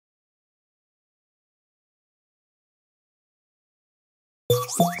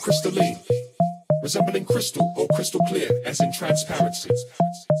Crystalline, resembling crystal or crystal clear, as in transparency.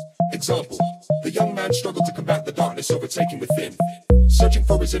 Example, the young man struggled to combat the darkness overtaking within, searching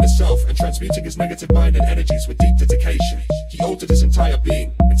for his inner self and transmuting his negative mind and energies with deep dedication. He altered his entire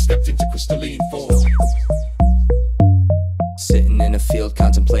being and stepped into crystalline form. Sitting in a field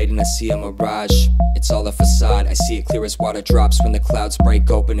contemplating, I see a mirage. It's all a facade, I see it clear as water drops when the clouds break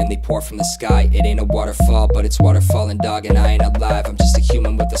open and they pour from the sky. It ain't a waterfall, but it's water falling, dog, and I ain't alive. I'm just a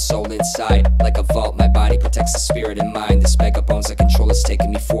human with a soul inside. Like a vault, my body protects the spirit and mind. This bag of bones that control is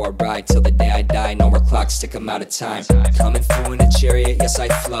taking me for a ride till the day I die. No more clocks, tick 'em out of time. Coming through in a chariot, yes I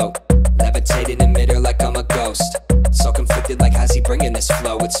float, levitating in midair like I'm a ghost. So conflicted, like how's he bringing this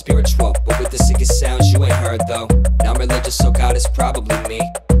flow? It's spiritual, but with the sickest sounds you ain't heard though. Now I'm religious, so God is probably me.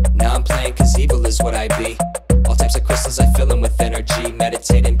 Now I'm playing cause evil is what I be. All types of crystals I fill 'em with energy.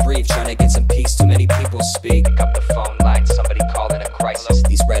 Meditate and breathe, trying to get some peace. Too many people speak. Pick up the phone line, somebody calling a crisis.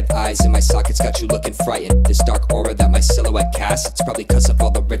 These red eyes in my sockets got you looking frightened. This dark aura that my silhouette casts, it's probably cause of all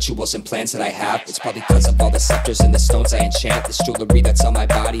the rituals and plans that I have. It's probably cause of all the scepters and the stones I enchant. This jewelry that's on my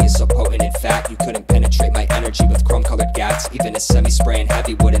body is so potent in fact. You couldn't penetrate my energy with chrome-colored gaps. Even a semi-spraying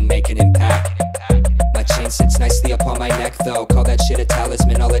heavy wouldn't make an impact. My chain sits nicely up on my neck though. Call that shit a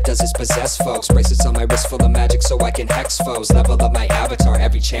talisman, all it does is possess folks. Bracelets on my wrist full of magic so I can hex foes. Level up my avatar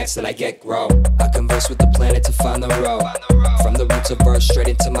every chance that I get grow. I converse with the planet to find the road. From the roots of earth straight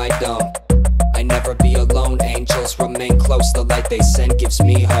into my dome. I never be alone, angels remain close. The light they send gives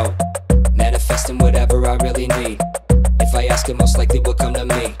me hope. Manifesting whatever I really need. If I ask it, most likely will come to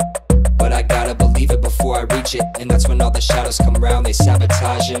me. But I gotta believe it before I reach it. And that's when all the shadows come round, they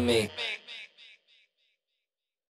sabotaging me.